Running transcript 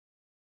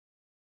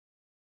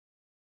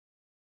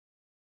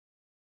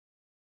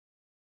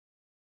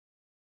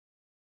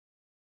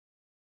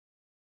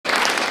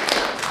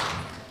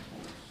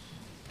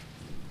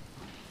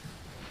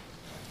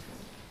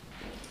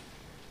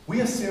We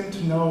assume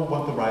to know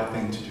what the right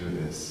thing to do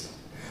is.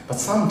 But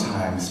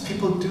sometimes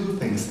people do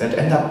things that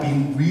end up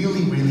being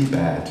really, really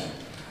bad.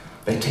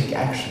 They take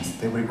actions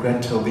they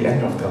regret till the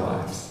end of their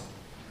lives.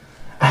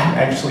 I'm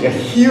actually a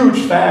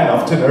huge fan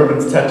of Tim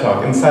Urban's TED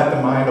Talk, Inside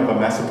the Mind of a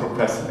Master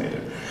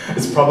Procrastinator.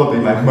 It's probably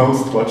my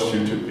most watched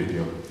YouTube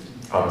video,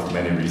 out of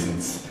many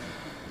reasons.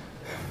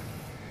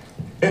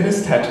 In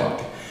his TED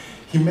Talk,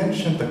 he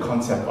mentioned the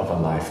concept of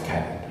a life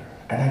calendar,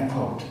 and I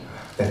quote,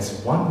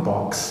 "That's one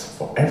box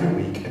for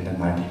every week in the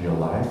 90-year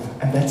life,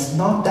 and that's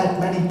not that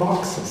many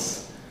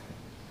boxes."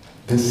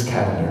 This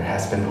calendar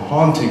has been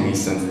haunting me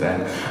since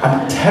then.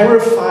 I'm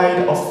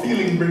terrified of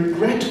feeling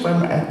regret when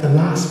I'm at the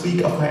last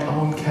week of my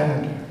own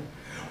calendar.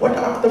 What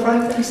are the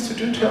right things to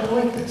do to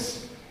avoid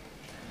this?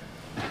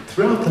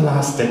 Throughout the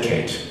last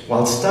decade,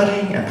 while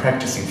studying and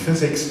practicing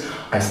physics,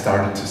 I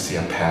started to see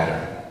a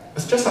pattern.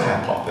 It's just a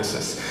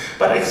hypothesis,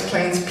 but it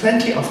explains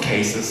plenty of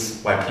cases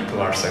why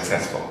people are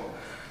successful.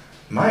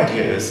 My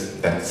idea is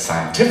that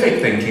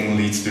scientific thinking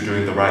leads to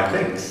doing the right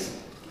things.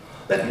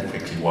 Let me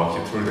quickly walk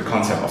you through the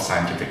concept of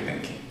scientific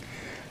thinking.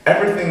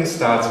 Everything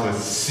starts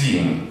with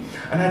seeing,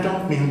 and I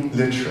don't mean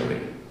literally.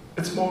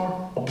 It's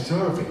more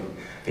observing,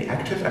 the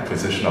active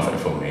acquisition of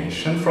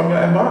information from your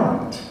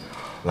environment,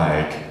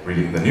 like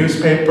reading the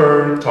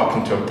newspaper,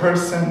 talking to a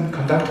person,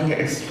 conducting an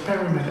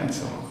experiment, and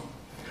so on.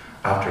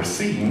 After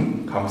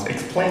seeing comes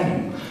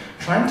explaining,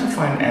 trying to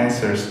find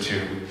answers to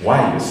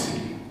why you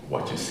see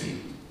what you see.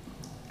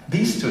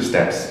 These two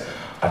steps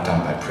are done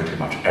by pretty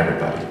much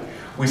everybody.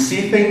 We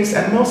see things,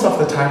 and most of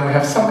the time we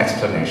have some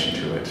explanation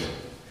to it.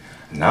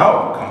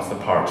 Now comes the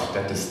part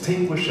that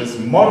distinguishes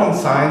modern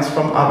science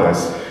from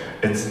others.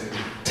 It's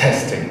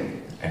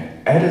testing. And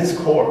at its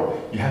core,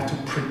 you have to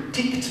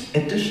predict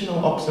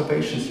additional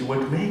observations you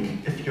would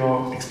make if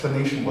your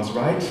explanation was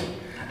right,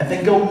 and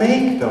then go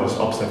make those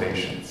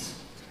observations.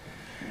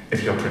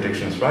 If your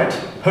prediction is right,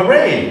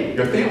 hooray,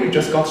 your theory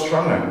just got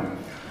stronger.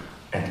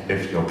 And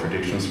if your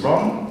prediction is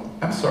wrong,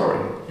 I'm sorry,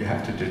 you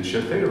have to ditch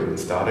your theory and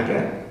start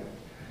again.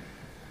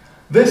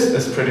 This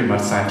is pretty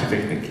much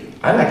scientific thinking.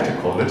 I like to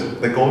call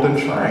it the golden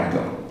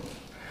triangle.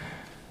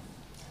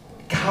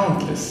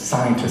 Countless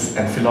scientists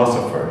and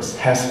philosophers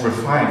have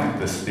refined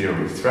this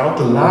theory throughout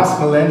the last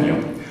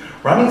millennium.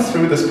 Running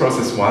through this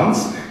process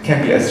once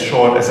can be as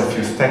short as a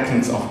few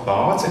seconds of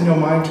thoughts in your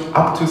mind,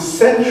 up to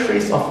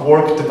centuries of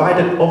work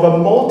divided over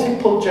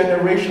multiple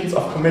generations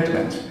of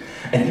commitment.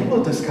 And you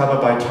will discover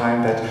by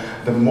time that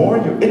the more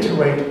you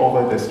iterate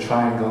over this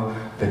triangle,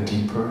 the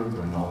deeper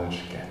your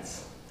knowledge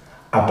gets.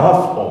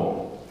 Above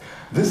all,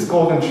 this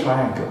golden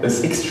triangle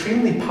is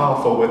extremely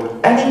powerful with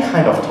any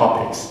kind of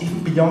topics, even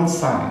beyond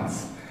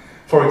science.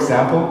 For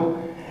example,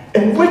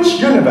 in which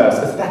universe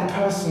is that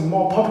person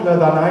more popular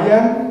than I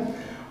am?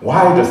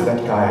 Why does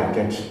that guy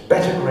get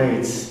better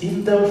grades,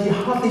 even though he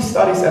hardly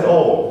studies at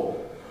all?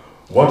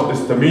 What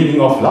is the meaning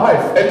of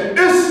life? And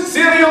is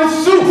cereal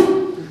soup?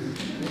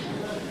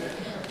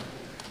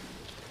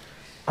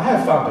 I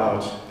have found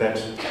out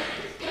that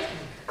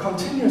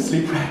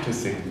continuously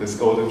practicing this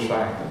golden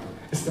triangle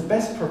is the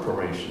best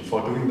preparation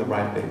for doing the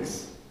right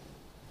things.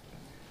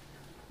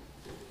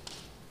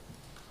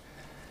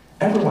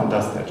 Everyone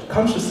does that,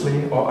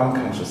 consciously or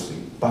unconsciously,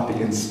 but the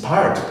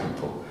inspired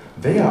people,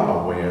 they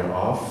are aware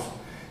of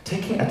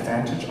taking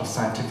advantage of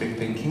scientific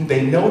thinking.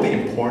 They know the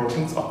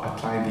importance of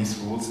applying these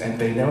rules, and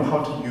they know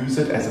how to use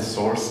it as a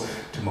source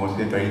to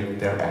motivate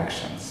their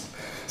actions.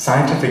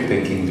 Scientific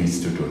thinking leads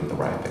to doing the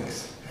right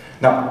things.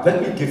 Now,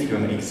 let me give you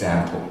an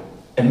example.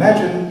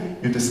 Imagine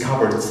you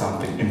discovered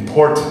something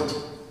important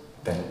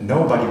that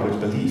nobody would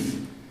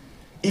believe.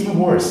 Even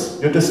worse,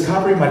 your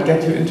discovery might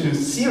get you into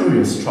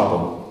serious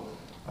trouble.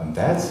 And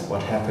that's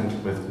what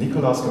happened with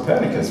Nicolaus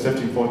Copernicus,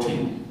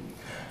 1514.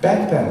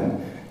 Back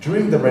then,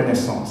 during the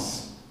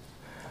Renaissance,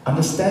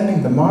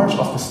 understanding the march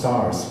of the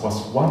stars was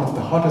one of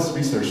the hottest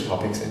research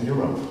topics in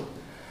Europe.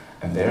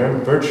 And there,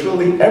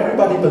 virtually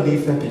everybody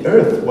believed that the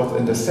Earth was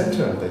in the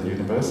center of the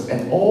universe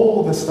and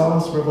all the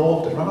stars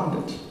revolved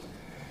around it.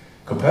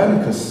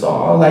 Copernicus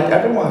saw, like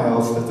everyone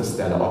else, that the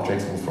stellar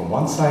objects move from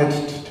one side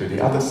to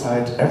the other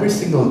side every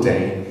single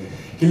day.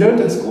 He learned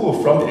in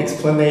school from the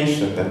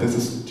explanation that this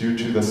is due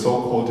to the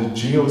so-called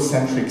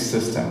geocentric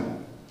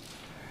system.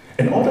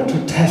 In order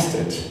to test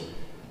it,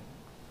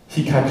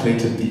 he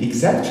calculated the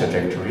exact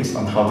trajectories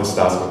on how the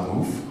stars would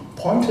move,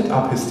 pointed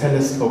up his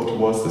telescope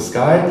towards the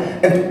sky,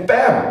 and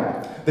bam!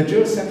 The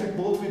geocentric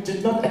worldview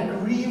did not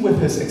agree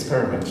with his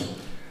experiment.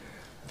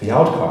 The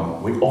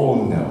outcome, we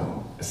all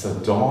know, is the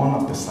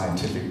dawn of the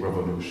scientific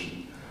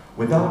revolution.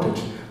 Without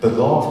it, the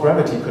law of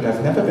gravity could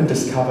have never been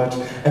discovered,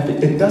 and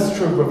the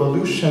industrial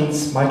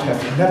revolutions might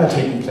have never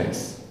taken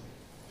place.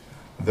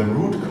 The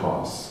root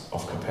cause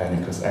of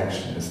Copernicus'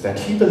 action is that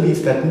he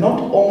believed that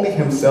not only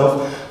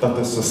himself, but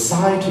the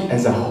society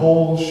as a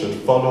whole should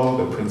follow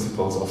the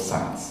principles of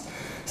science.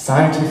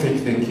 Scientific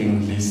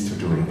thinking leads to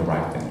doing the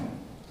right thing.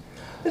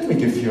 Let me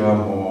give you a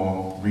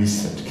more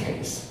recent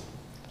case.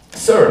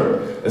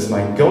 CERN is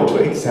my go-to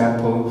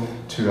example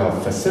to a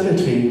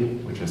facility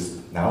which is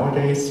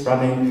nowadays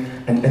running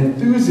and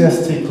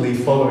enthusiastically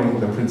following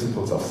the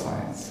principles of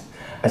science.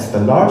 As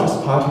the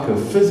largest particle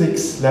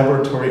physics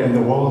laboratory in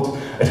the world,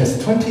 it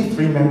has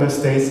 23 member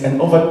states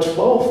and over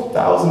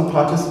 12,000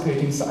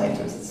 participating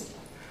scientists.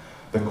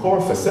 The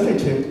core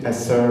facility at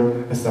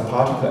CERN is the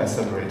particle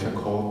accelerator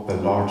called the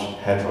Large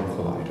Hadron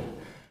Collider.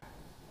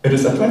 It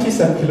is a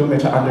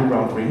 27-kilometer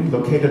underground ring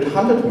located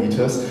 100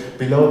 meters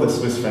below the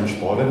Swiss-French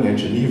border near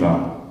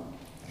Geneva.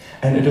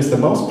 And it is the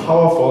most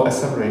powerful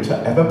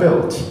accelerator ever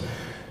built.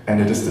 And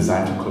it is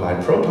designed to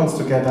collide protons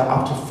together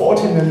up to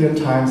 40 million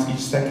times each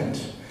second.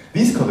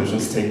 These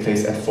collisions take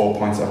place at 4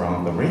 points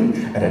around the ring,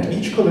 and at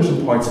each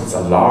collision point sits a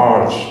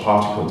large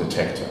particle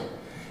detector.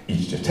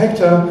 Each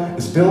detector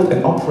is built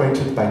and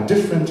operated by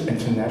different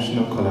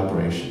international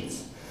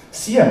collaborations.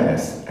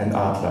 CMS and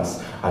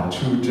Atlas are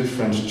two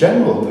different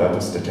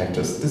general-purpose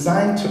detectors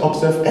designed to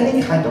observe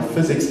any kind of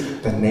physics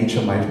that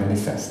nature might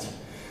manifest.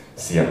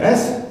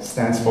 CMS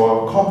stands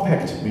for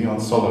Compact Muon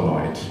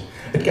Solenoid.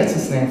 It gets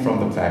its name from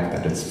the fact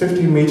that it's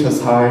 15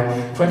 meters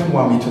high,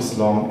 21 meters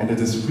long, and it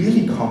is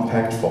really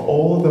compact for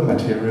all the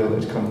material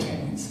it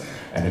contains.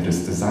 And it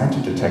is designed to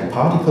detect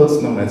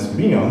particles known as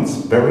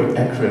muons very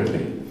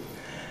accurately.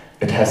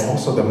 It has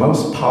also the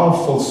most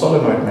powerful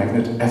solenoid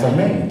magnet ever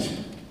made.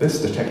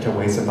 This detector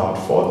weighs about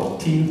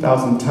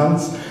 14,000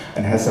 tons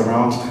and has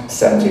around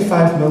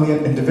 75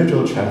 million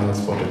individual channels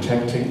for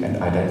detecting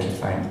and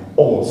identifying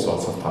all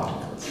sorts of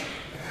particles.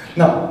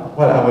 Now,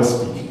 while I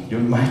was speaking, you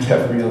might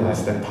have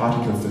realized that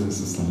particle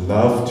physicists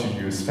love to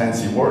use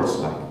fancy words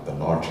like the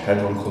Large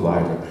Hadron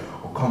Collider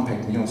or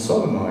Compact Muon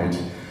Solenoid.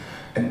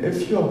 And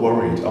if you're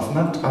worried of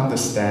not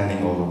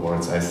understanding all the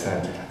words I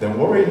said, then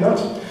worry not.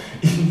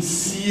 Even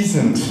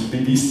seasoned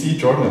BBC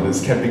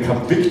journalists can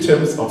become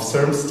victims of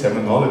CERN's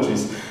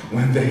terminologies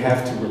when they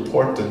have to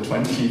report the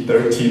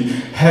 2013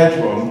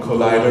 Hadron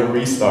Collider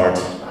restart.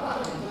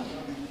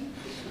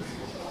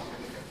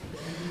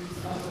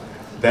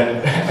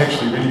 That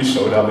actually really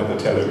showed up in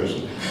the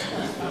television.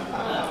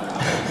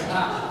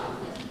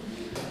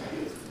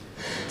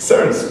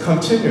 CERN's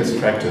continuous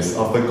practice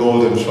of the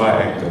golden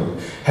triangle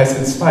has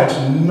inspired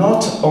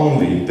not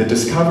only the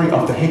discovery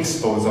of the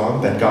Higgs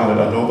boson that garnered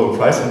a Nobel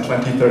Prize in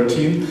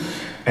 2013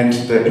 and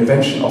the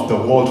invention of the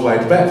World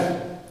Wide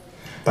Web,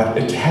 but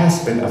it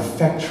has been a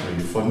factory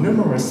for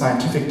numerous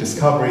scientific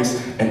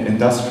discoveries and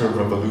industrial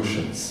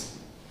revolutions.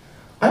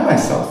 I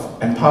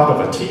myself am part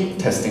of a team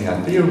testing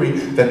a theory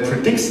that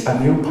predicts a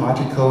new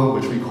particle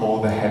which we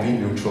call the heavy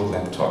neutral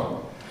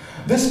lepton.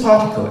 This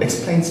particle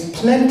explains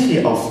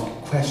plenty of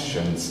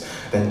questions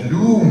that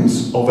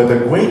looms over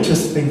the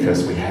greatest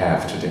thinkers we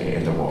have today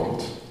in the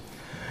world.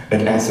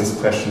 It answers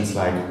questions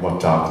like what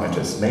dark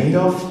matter is made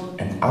of,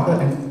 and other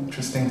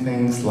interesting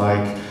things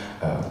like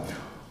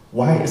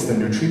why is the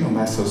neutrino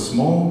mass so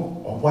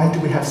small, or why do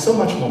we have so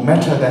much more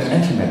matter than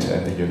antimatter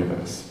in the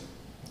universe?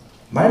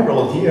 My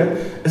role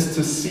here is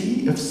to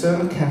see if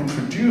CERN can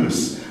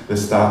produce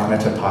this dark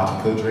matter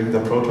particle during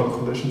the proton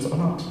collisions or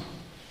not.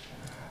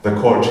 The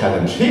core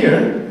challenge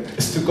here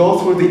is to go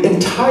through the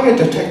entire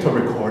detector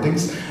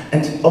recordings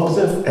and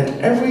observe at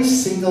every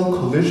single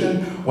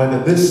collision whether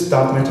this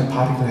dark matter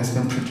particle has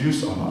been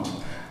produced or not.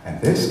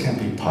 And this can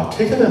be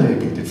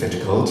particularly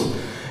difficult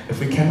if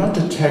we cannot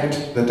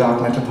detect the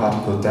dark matter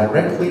particle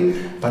directly,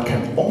 but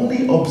can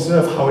only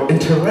observe how it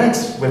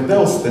interacts with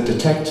those the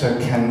detector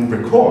can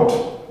record.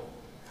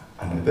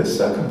 Under this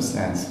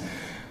circumstance,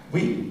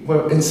 we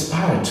were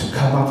inspired to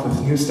come up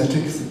with new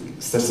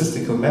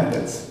statistical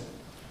methods.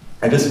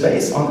 It is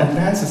based on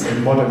advances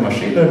in modern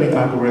machine learning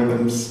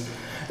algorithms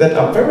that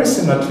are very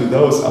similar to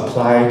those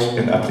applied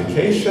in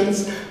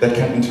applications that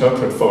can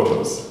interpret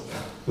photos,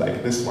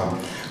 like this one,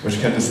 which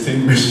can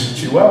distinguish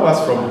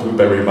chihuahuas from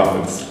blueberry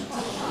muffins.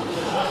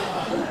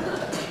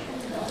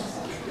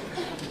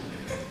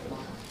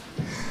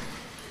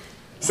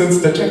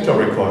 Since detector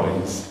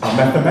recordings are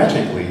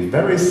mathematically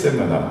very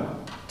similar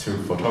to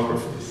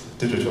photographies,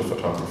 digital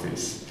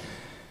photographies,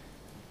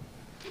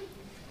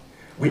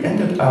 we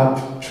ended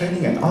up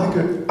training an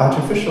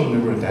artificial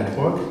neural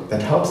network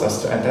that helps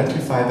us to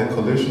identify the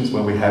collisions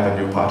where we have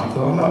a new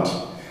particle or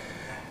not.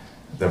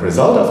 The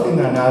result of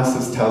the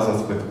analysis tells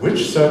us with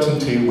which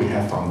certainty we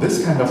have found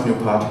this kind of new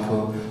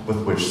particle,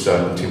 with which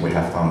certainty we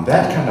have found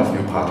that kind of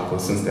new particle,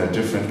 since there are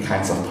different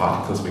kinds of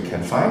particles we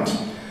can find,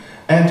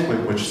 and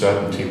with which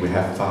certainty we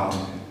have found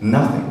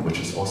nothing, which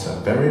is also a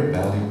very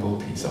valuable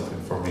piece of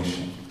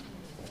information.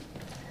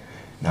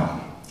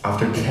 Now,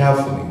 after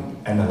carefully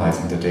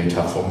analyzing the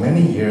data for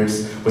many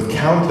years with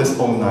countless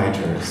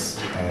all-nighters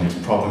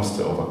and problems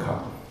to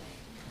overcome,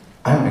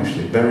 I'm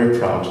actually very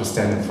proud to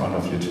stand in front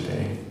of you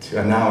today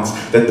to announce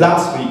that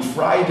last week,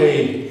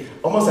 Friday,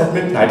 almost at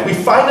midnight, we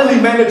finally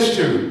managed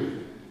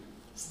to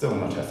still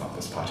not have found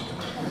this particle.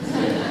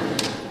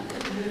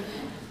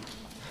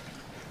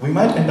 We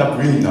might end up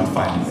really not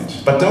finding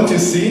it, but don't you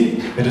see?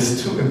 It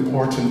is too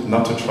important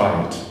not to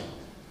try it.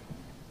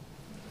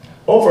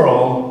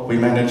 Overall, we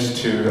managed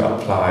to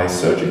apply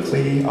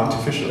surgically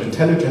artificial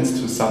intelligence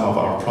to some of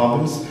our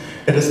problems.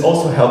 It is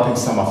also helping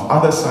some of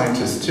other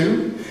scientists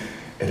too.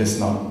 It is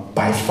not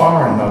by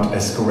far not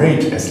as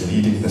great as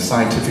leading the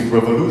scientific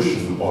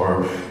revolution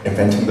or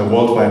inventing the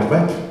World Wide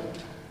Web,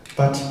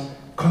 But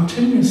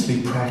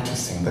continuously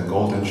practicing the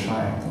golden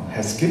triangle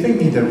has given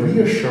me the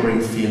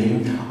reassuring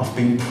feeling of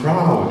being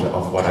proud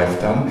of what I've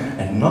done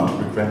and not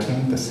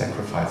regretting the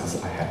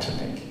sacrifices I had to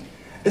make.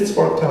 It's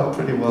worked out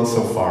pretty well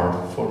so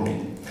far for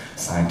me.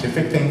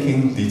 Scientific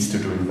thinking leads to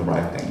doing the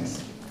right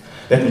things.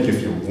 Let me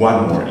give you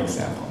one more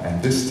example,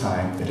 and this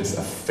time it is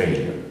a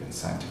failure in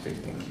scientific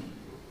thinking.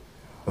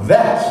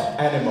 That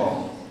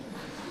animal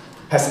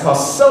has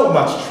caused so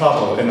much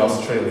trouble in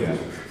Australia.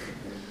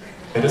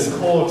 It is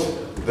called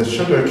the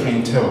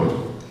sugarcane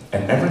toad,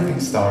 and everything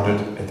started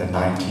in the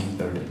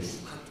 1930s.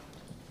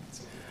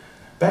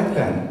 Back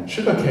then,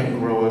 sugarcane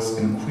growers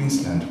in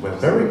Queensland were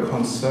very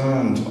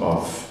concerned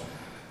of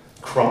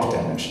crop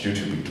damage due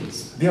to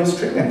beetles. The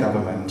Australian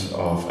Government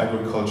of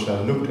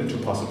Agriculture looked into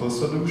possible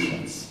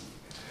solutions.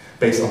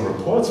 Based on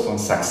reports from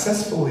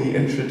successfully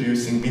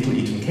introducing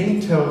beetle-eating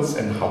cane toads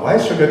in Hawaii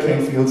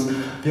sugarcane fields,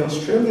 the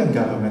Australian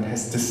government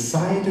has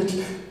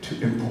decided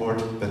to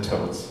import the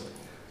toads.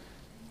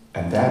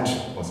 And that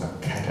was a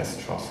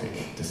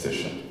catastrophic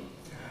decision.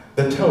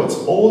 The toads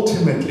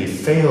ultimately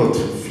failed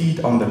to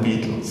feed on the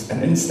beetles,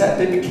 and instead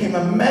they became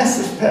a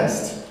massive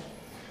pest.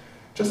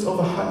 Just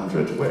over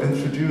 100 were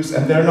introduced,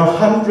 and there are now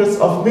hundreds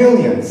of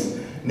millions.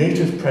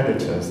 Native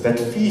predators that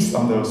feast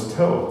on those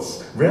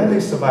toads rarely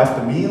survive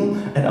the meal,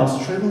 and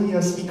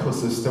Australia's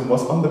ecosystem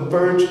was on the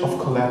verge of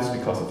collapse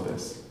because of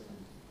this.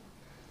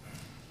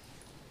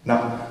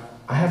 Now,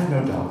 I have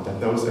no doubt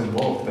that those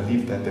involved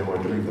believed that they were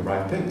doing the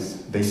right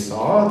things. They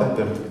saw that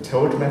the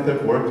toad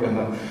method worked in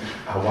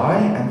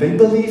Hawaii, and they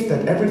believed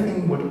that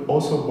everything would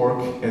also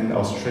work in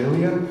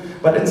Australia.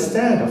 But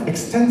instead of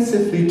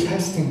extensively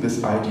testing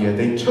this idea,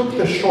 they took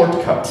the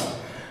shortcut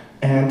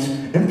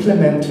and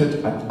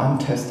implemented an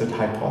untested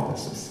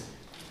hypothesis.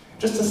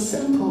 Just a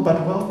simple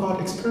but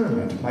well-thought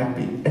experiment might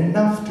be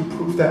enough to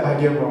prove their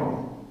idea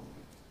wrong.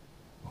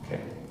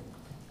 Okay.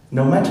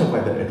 No matter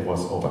whether it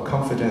was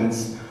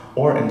overconfidence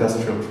or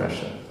industrial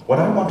pressure, what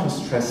I want to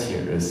stress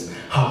here is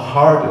how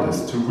hard it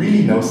is to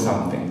really know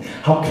something,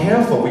 how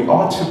careful we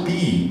ought to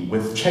be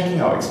with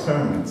checking our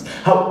experiments,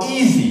 how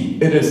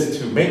easy it is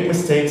to make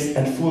mistakes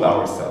and fool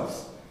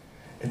ourselves.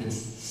 It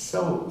is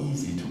so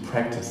easy to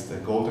practice the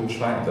golden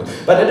triangle,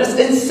 but it is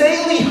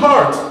insanely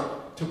hard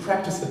to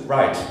practice it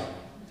right.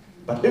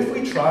 But if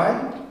we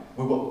try,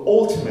 we will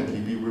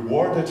ultimately be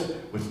rewarded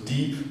with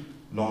deep,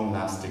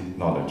 long-lasting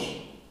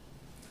knowledge.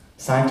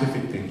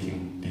 Scientific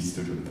thinking leads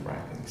to doing the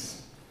right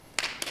things.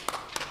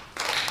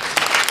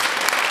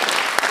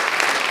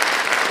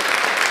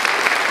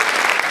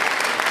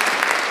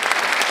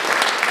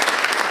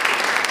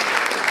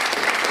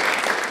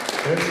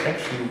 There's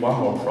actually one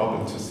more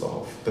problem to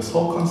solve. This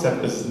whole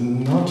concept is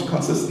not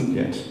consistent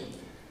yet.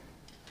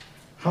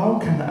 How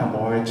can I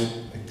avoid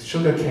the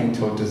sugarcane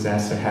toad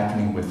disaster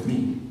happening with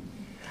me?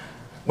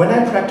 When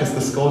I practice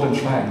this golden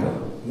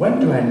triangle, when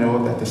do I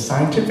know that the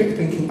scientific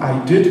thinking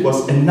I did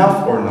was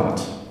enough or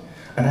not?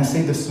 And I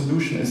say the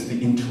solution is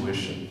the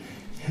intuition.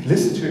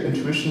 Listen to your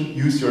intuition,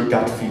 use your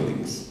gut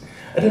feelings.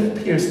 It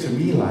appears to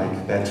me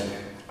like that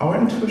our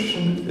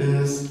intuition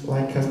is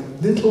like a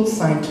little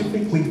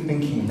scientifically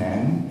thinking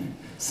man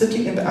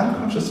sitting in the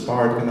unconscious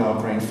part in our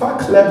brain, far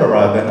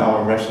cleverer than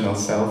our rational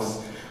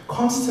selves,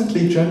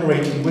 constantly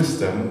generating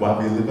wisdom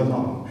while we live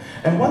alone.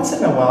 And once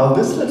in a while,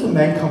 this little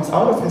man comes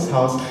out of his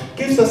house,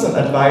 gives us an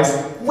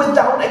advice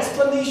without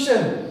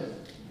explanation.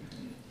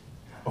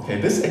 Okay,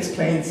 this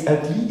explains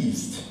at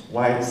least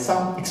why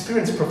some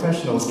experienced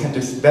professionals can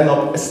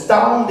develop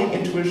astounding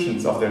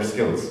intuitions of their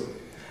skills.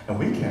 And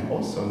we can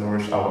also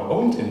nourish our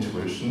own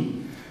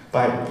intuition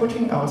by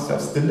putting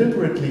ourselves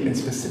deliberately in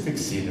specific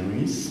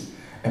sceneries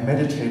and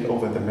meditate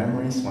over the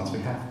memories once we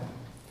have them.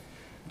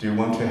 Do you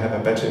want to have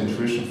a better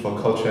intuition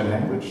for culture and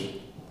language?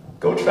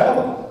 Go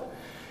travel.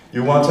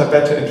 You want a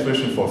better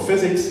intuition for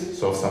physics?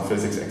 Solve some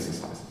physics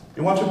exercises.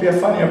 You want to be a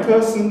funnier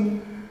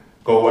person?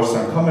 Go watch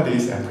some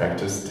comedies and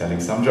practice telling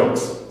some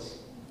jokes.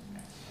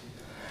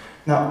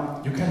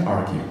 Now, you can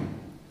argue,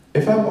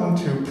 if I want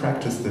to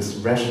practice this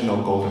rational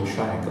golden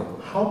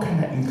triangle, how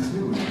can I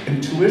include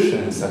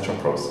intuition in such a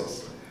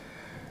process?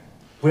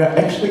 We are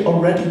actually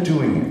already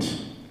doing it.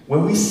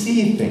 When we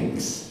see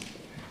things,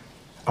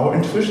 our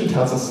intuition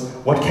tells us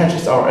what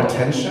catches our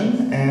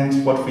attention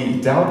and what we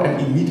doubt and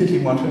immediately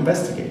want to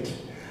investigate.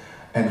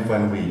 And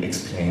when we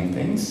explain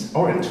things,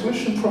 our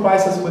intuition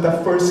provides us with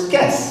a first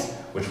guess,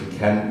 which we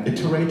can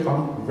iterate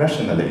on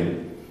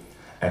rationally.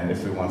 And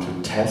if we want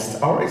to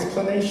test our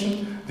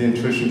explanation, the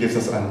intuition gives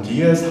us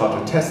ideas how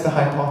to test the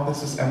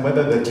hypothesis and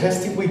whether the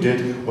testing we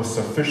did was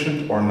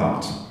sufficient or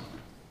not.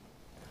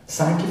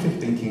 Scientific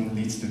thinking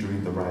leads to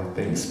doing the right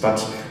things,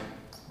 but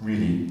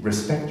really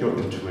respect your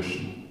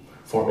intuition,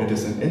 for it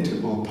is an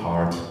integral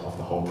part of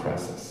the whole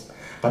process.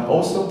 But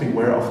also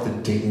beware of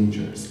the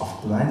dangers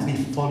of blindly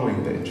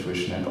following the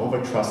intuition and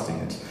over-trusting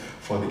it,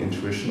 for the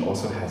intuition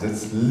also has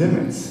its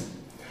limits.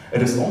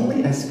 It is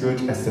only as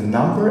good as the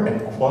number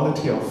and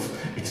quality of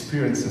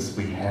experiences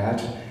we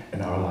had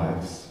in our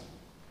lives.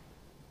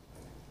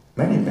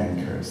 Many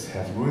bankers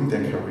have ruined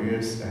their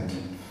careers and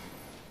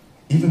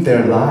even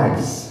their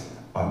lives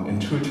on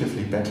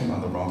intuitively betting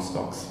on the wrong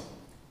stocks.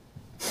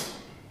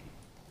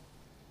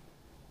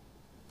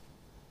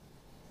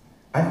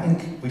 I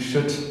think we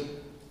should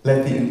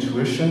let the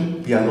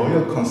intuition be a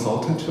loyal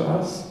consultant to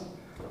us,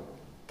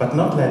 but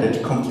not let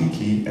it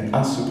completely and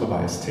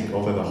unsupervised take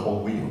over the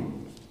whole wheel.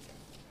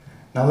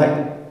 Now,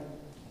 like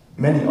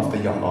many of the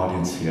young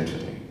audience here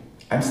today,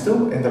 I'm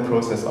still in the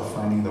process of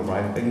finding the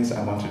right things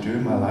I want to do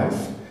in my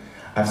life.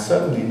 I've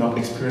certainly not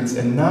experienced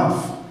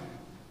enough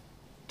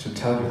to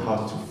tell you how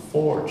to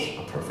forge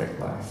a perfect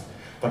life.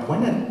 But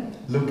when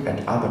I look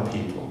at other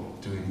people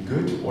doing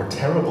good or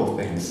terrible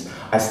things,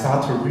 I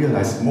start to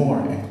realize more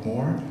and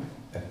more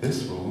that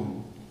this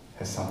rule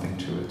has something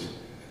to it.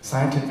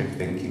 Scientific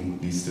thinking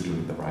leads to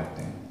doing the right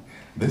thing.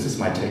 This is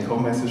my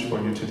take-home message for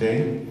you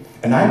today.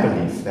 And I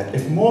believe that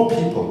if more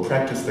people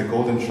practice the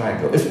golden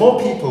triangle, if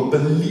more people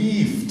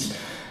believed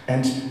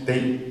and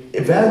they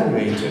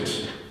evaluated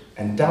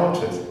and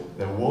doubted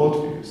their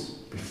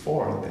worldviews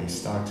before they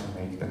start to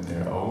make them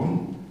their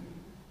own,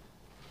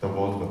 the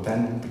world will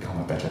then become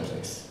a better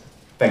place.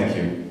 Thank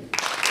you.